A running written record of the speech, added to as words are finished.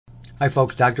Hi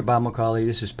folks, Dr. Bob McCauley.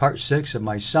 This is part 6 of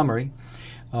my summary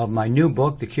of my new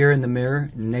book, The Cure in the Mirror,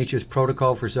 Nature's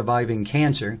Protocol for Surviving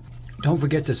Cancer. Don't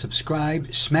forget to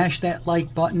subscribe, smash that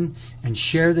like button, and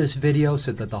share this video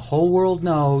so that the whole world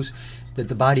knows that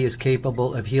the body is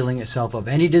capable of healing itself of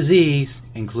any disease,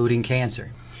 including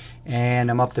cancer. And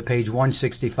I'm up to page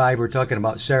 165. We're talking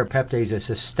about serrapeptase, a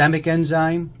systemic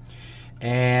enzyme.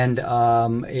 And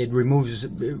it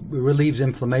relieves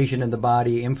inflammation in the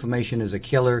body. Inflammation is a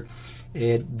killer.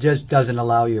 It just doesn't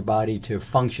allow your body to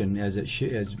function as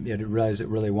it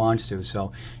really wants to.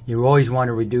 So you always want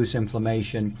to reduce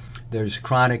inflammation. There's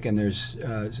chronic and there's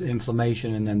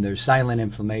inflammation, and then there's silent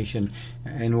inflammation.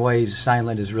 In ways,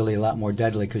 silent is really a lot more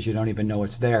deadly because you don't even know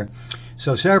it's there.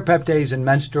 So serrapeptase and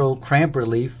menstrual cramp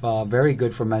relief, very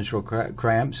good for menstrual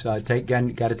cramps. Got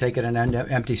to take it on an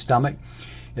empty stomach.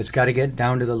 It's got to get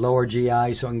down to the lower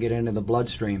GI so it can get into the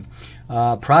bloodstream.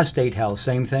 Prostate health,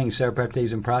 same thing,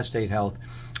 serrapeptase and prostate health.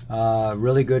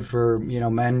 Really good for,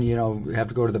 men, have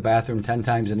to go to the bathroom 10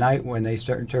 times a night when they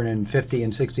start turning 50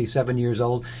 and 67 years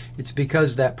old. It's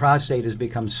because that prostate has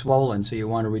become swollen, so you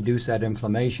want to reduce that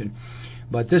inflammation.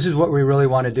 But this is what we really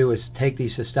want to do, is take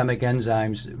these systemic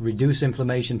enzymes, reduce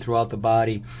inflammation throughout the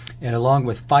body, and along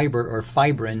with fiber or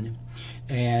fibrin.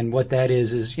 And what that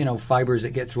is fibers that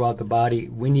get throughout the body.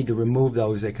 We need to remove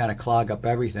those. They kind of clog up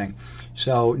everything.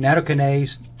 So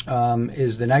nattokinase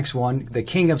is the next one, the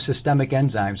king of systemic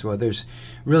enzymes. Well, there's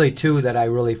really two that I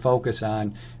really focus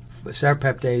on,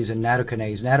 serrapeptase and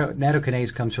nattokinase.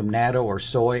 Nattokinase comes from natto or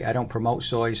soy. I don't promote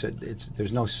soy, so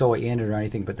there's no soy in it or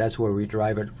anything, but that's where we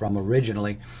derive it from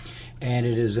originally. And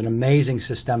it is an amazing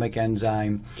systemic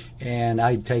enzyme, and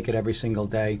I take it every single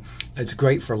day. It's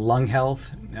great for lung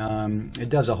health. It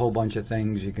does a whole bunch of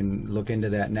things. You can look into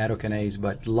that, nattokinase,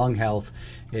 but lung health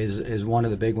is one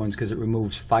of the big ones because it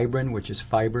removes fibrin, which is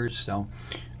fibers. So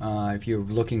if you're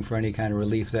looking for any kind of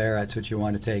relief there, that's what you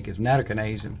want to take, is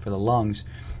nattokinase for the lungs.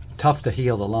 Tough to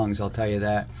heal the lungs, I'll tell you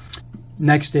that.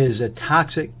 Next is a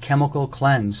toxic chemical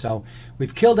cleanse. So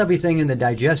we've killed everything in the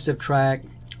digestive tract,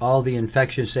 all the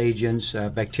infectious agents,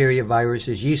 bacteria,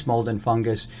 viruses, yeast, mold, and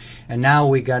fungus. And now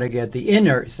we got to get the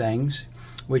inert things,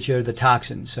 which are the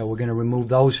toxins. So we're going to remove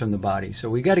those from the body. So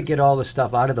we got to get all the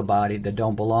stuff out of the body that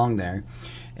don't belong there.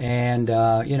 And,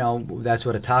 that's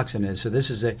what a toxin is. So this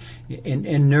is an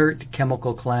inert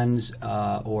chemical cleanse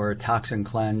or toxin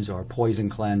cleanse or poison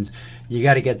cleanse. You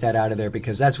got to get that out of there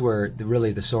because that's where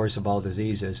really the source of all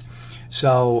disease is.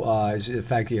 So, in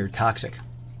fact, you're toxic.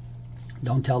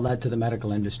 Don't tell that to the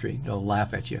medical industry. They'll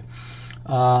laugh at you.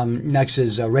 Next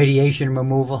is radiation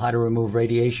removal, how to remove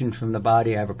radiation from the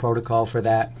body. I have a protocol for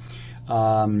that.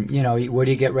 Where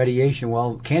do you get radiation?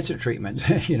 Well, cancer treatment.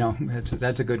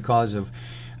 That's a good cause of,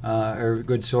 or a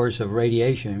good source of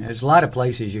radiation. There's a lot of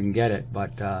places you can get it,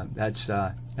 but that's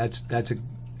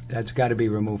got to be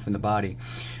removed from the body.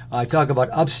 I talk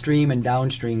about upstream and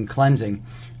downstream cleansing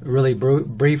really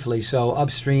briefly. So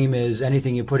upstream is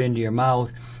anything you put into your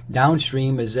mouth.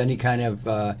 Downstream is any kind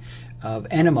of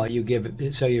enema you give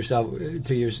to yourself.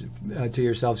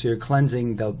 So you're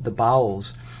cleansing the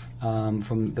bowels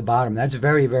from the bottom. That's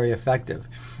very, very effective.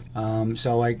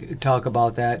 So I talk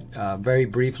about that very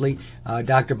briefly.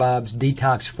 Dr. Bob's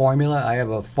Detox Formula. I have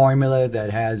a formula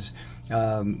that has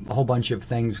a whole bunch of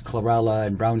things, chlorella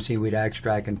and brown seaweed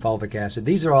extract and fulvic acid.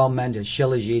 These are all meant to,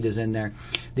 shilajit is in there.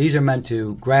 These are meant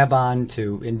to grab on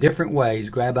to, in different ways,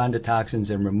 grab onto toxins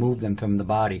and remove them from the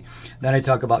body. Then I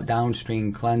talk about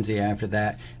downstream cleansing after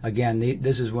that. Again,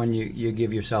 this is when you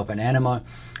give yourself an enema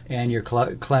and you're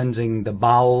cleansing the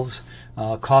bowels.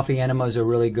 Coffee enema is a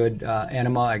really good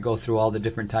enema. I go through all the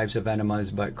different types of enemas,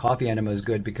 but coffee enema is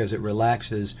good because it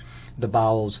relaxes the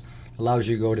bowels, allows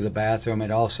you to go to the bathroom.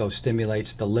 It also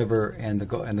stimulates the liver and the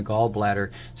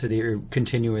gallbladder, so that you're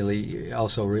continually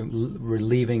also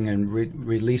relieving and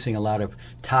releasing a lot of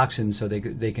toxins, so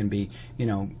they can be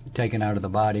taken out of the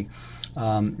body.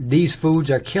 These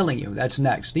foods are killing you. That's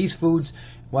next. These foods,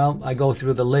 well, I go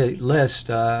through the list.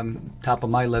 Top of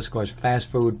my list, of course,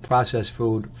 fast food, processed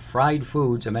food, fried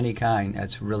foods of any kind.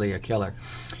 That's really a killer.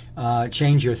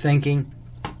 Change your thinking.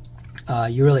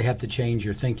 You really have to change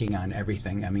your thinking on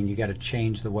everything. I mean, you got to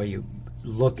change the way you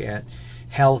look at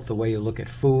health, the way you look at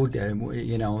food.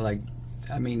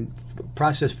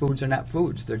 Processed foods are not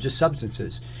foods. They're just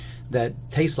substances that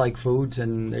taste like foods,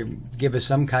 and they give us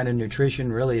some kind of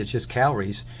nutrition. Really, it's just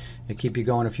calories. They keep you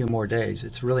going a few more days.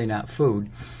 It's really not food.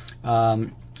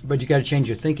 But you got to change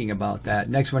your thinking about that.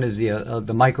 Next one is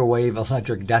the microwave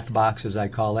electric death box, as I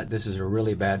call it. This is a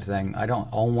really bad thing. I don't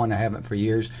own one. I haven't for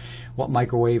years. What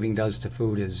microwaving does to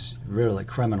food is really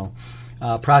criminal.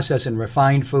 Processed and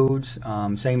refined foods,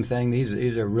 same thing.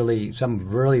 These are really some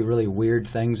really weird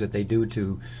things that they do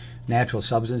to natural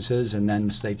substances, and then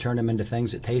they turn them into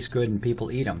things that taste good and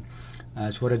people eat them.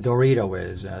 That's what a Dorito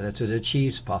is. That's what a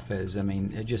cheese puff is. I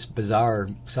mean, it's just bizarre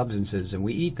substances, and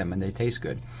we eat them, and they taste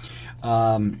good.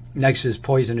 Next is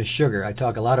poisonous sugar. I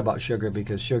talk a lot about sugar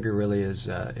because sugar really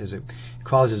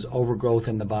causes overgrowth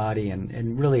in the body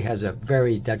and really has a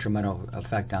very detrimental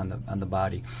effect on the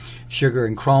body. Sugar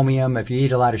and chromium. If you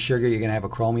eat a lot of sugar, you're going to have a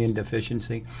chromium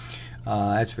deficiency.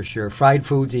 That's for sure. Fried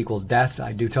foods equal death.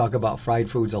 I do talk about fried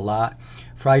foods a lot.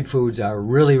 Fried foods are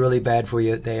really bad for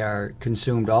you. They are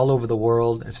consumed all over the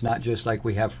world. It's not just like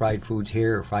we have fried foods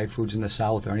here or fried foods in the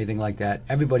South or anything like that.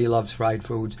 Everybody loves fried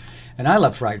foods, and I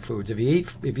love fried foods. If you eat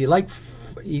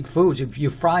foods, if you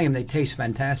fry them, they taste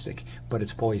fantastic, but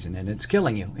it's poison and it's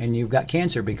killing you, and you've got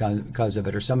cancer because of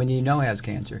it, or somebody you know has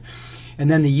cancer. And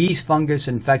then the yeast, fungus,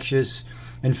 infections,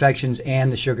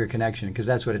 and the sugar connection, because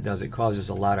that's what it does. It causes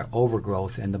a lot of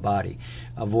overgrowth in the body.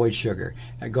 Avoid sugar.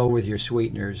 Go with your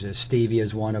sweeteners. Stevia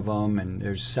is one of them, and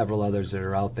there's several others that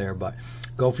are out there, but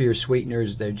go for your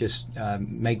sweeteners. They just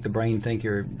make the brain think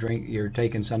you're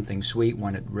taking something sweet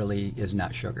when it really is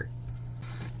not sugar.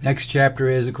 Next chapter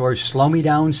is, of course, slow me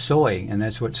down soy, and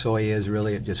that's what soy is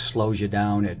really. It just slows you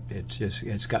down.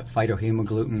 It's got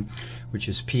phytohemagglutinin, which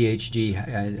is PHG.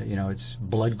 It's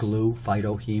blood glue.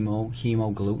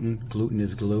 Hemogluten. Gluten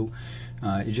is glue.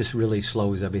 It just really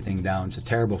slows everything down. It's a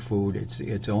terrible food.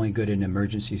 It's only good in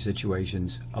emergency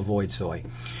situations. Avoid soy.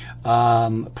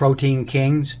 Protein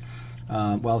kings.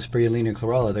 Spirulina and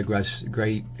chlorella, the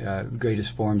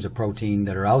greatest forms of protein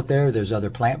that are out there. There's other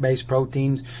plant-based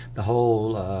proteins. The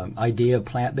whole idea of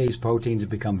plant-based proteins have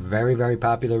become very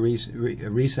popular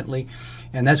recently,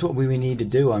 and that's what we need to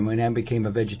do. I mean, I became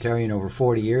a vegetarian over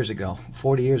 40 years ago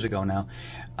now.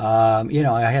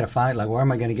 I had to find, where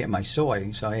am I going to get my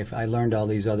soy? So I learned all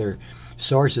these other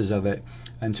sources of it.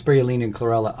 And spirulina and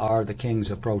chlorella are the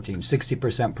kings of protein.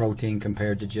 60% protein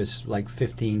compared to just like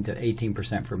 15 to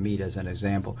 18% for meat, as an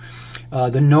example.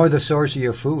 Know the source of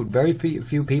your food. Very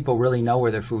few people really know where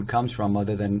their food comes from,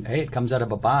 other than, hey, it comes out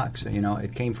of a box.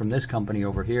 It came from this company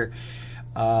over here.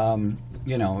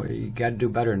 You got to do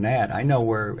better than that. I know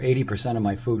where 80% of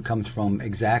my food comes from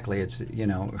exactly.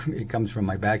 It comes from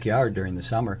my backyard during the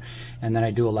summer, and then I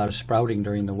do a lot of sprouting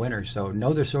during the winter. So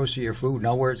know the source of your food,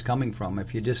 know where it's coming from.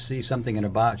 If you just see something in a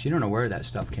box, you don't know where that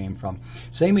stuff came from.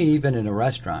 Same even in a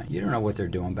restaurant. You don't know what they're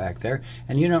doing back there,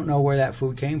 and you don't know where that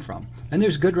food came from. And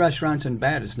there's good restaurants and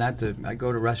bad. I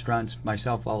go to restaurants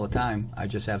myself all the time. I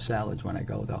just have salads when I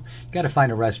go, though. You got to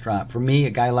find a restaurant. For me,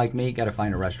 a guy like me, got to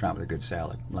find a restaurant with a good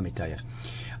salad, let me tell you.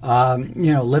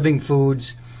 Living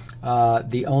foods,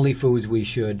 the only foods we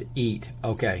should eat.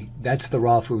 Okay, that's the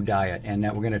raw food diet, and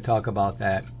that we're going to talk about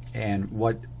that and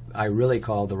what I really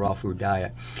call the raw food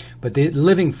diet. But the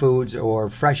living foods or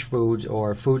fresh foods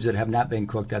or foods that have not been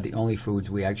cooked are the only foods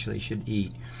we actually should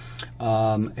eat.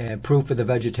 Proof of the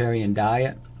vegetarian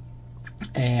diet,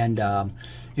 and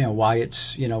why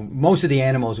it's, most of the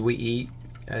animals we eat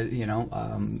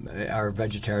are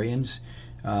vegetarians.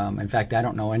 In fact, I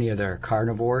don't know any of their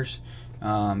carnivores.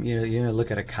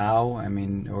 Look at a cow,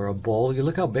 or a bull. You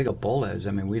look how big a bull is.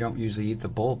 We don't usually eat the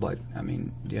bull, but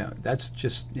that's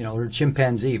just, a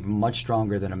chimpanzee, much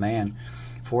stronger than a man,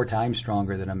 4 times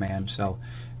stronger than a man. So,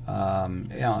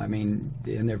 and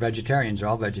they're vegetarians. They're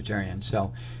all vegetarians.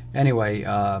 So, anyway,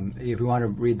 if you want to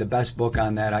read the best book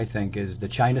on that, I think, is the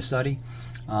China Study.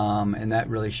 And that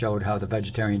really showed how the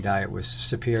vegetarian diet was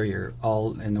superior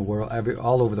all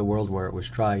over the world where it was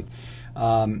tried.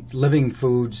 Living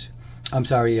foods,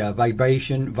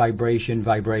 vibration.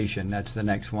 That's the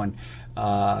next one.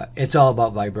 It's all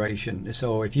about vibration.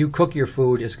 So if you cook your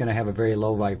food, it's going to have a very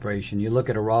low vibration. You look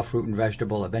at a raw fruit and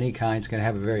vegetable of any kind, it's going to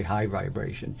have a very high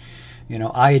vibration.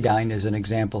 Iodine, as an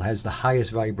example, has the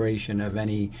highest vibration of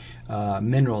any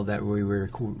mineral that we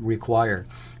require.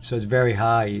 So it's very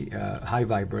high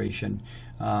vibration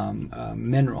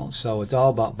mineral. So it's all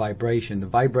about vibration. The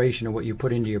vibration of what you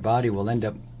put into your body will end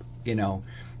up,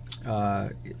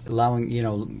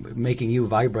 making you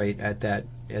vibrate at that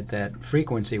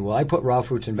frequency. Well, I put raw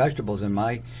fruits and vegetables in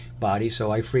my body,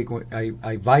 so I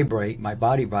vibrate. My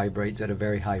body vibrates at a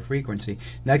very high frequency.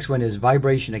 Next one is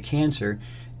vibration of cancer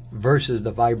versus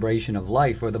the vibration of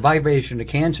life. Or the vibration of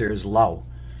cancer is low.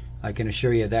 I can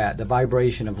assure you that. The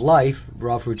vibration of life,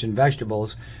 raw fruits and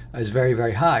vegetables, is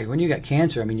very high. When you got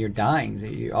cancer, you're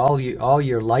dying. All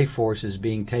your life force is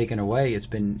being taken away. It's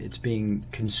being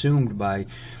consumed by,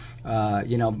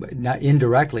 not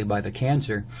indirectly by the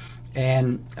cancer.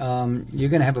 and you're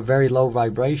going to have a very low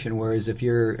vibration. Whereas if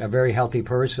you're a very healthy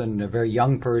person, a very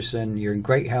young person, you're in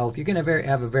great health, you're going to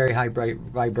have a very high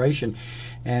vibration.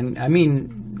 And I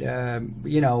mean,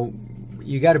 you know,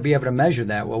 you got to be able to measure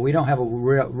that. Well, we don't have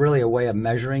really a way of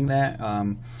measuring that,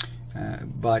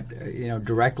 but you know,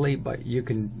 directly. But you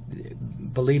can,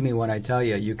 believe me when I tell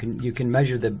you, you can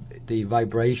measure the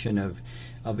vibration of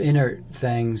inert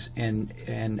things and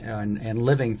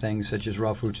living things such as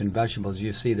raw fruits and vegetables.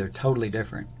 You see they're totally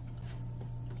different.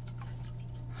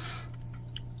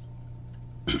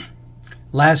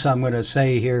 Last, I'm going to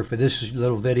say here for this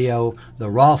little video, the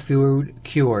raw food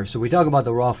cure. So we talk about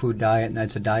the raw food diet, and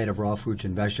that's a diet of raw fruits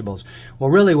and vegetables. Well,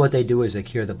 really what they do is they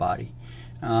cure the body.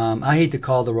 I hate to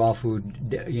call the raw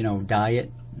food, you know, diet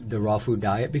the raw food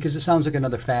diet, because it sounds like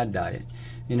another fad diet.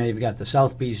 You know, you've got the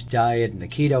South Beach diet and the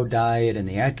keto diet and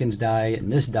the Atkins diet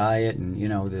and this diet and, you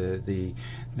know, the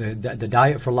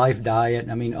diet for life diet.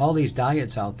 I mean, all these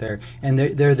diets out there, and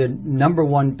they're the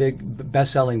 #1 big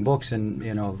best-selling books, and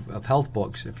you know, of health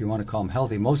books, if you want to call them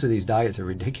healthy. Most of these diets are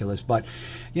ridiculous, but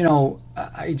you know,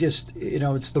 I just, you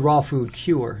know, it's the raw food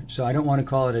cure. So I don't want to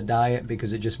call it a diet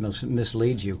because it just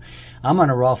misleads you. I'm on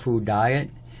a raw food diet.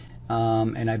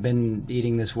 And I've been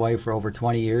eating this way for over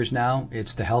 20 years now.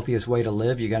 It's the healthiest way to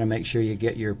live. You got to make sure you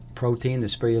get your protein, the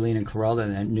spirulina and chlorella,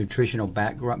 and that nutritional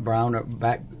backbone,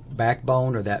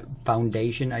 or that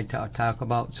foundation I talk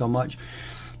about so much.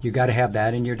 You got to have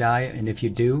that in your diet, and if you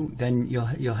do, then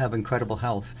you'll have incredible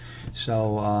health.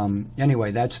 So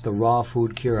anyway, that's the raw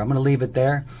food cure. I'm going to leave it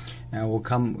there, and we'll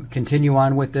continue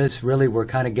on with this. Really, we're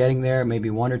kind of getting there. Maybe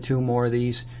 1 or 2 more of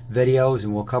these videos,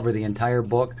 and we'll cover the entire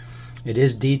book. It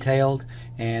is detailed,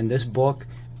 and this book,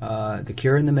 The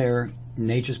Cure in the Mirror,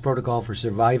 Nature's Protocol for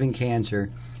Surviving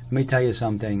Cancer, let me tell you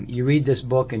something. You read this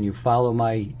book and you follow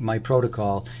my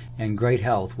protocol, and great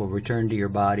health will return to your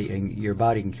body, and your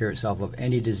body can cure itself of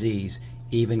any disease,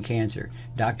 even cancer.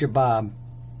 Dr. Bob,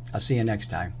 I'll see you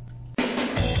next time.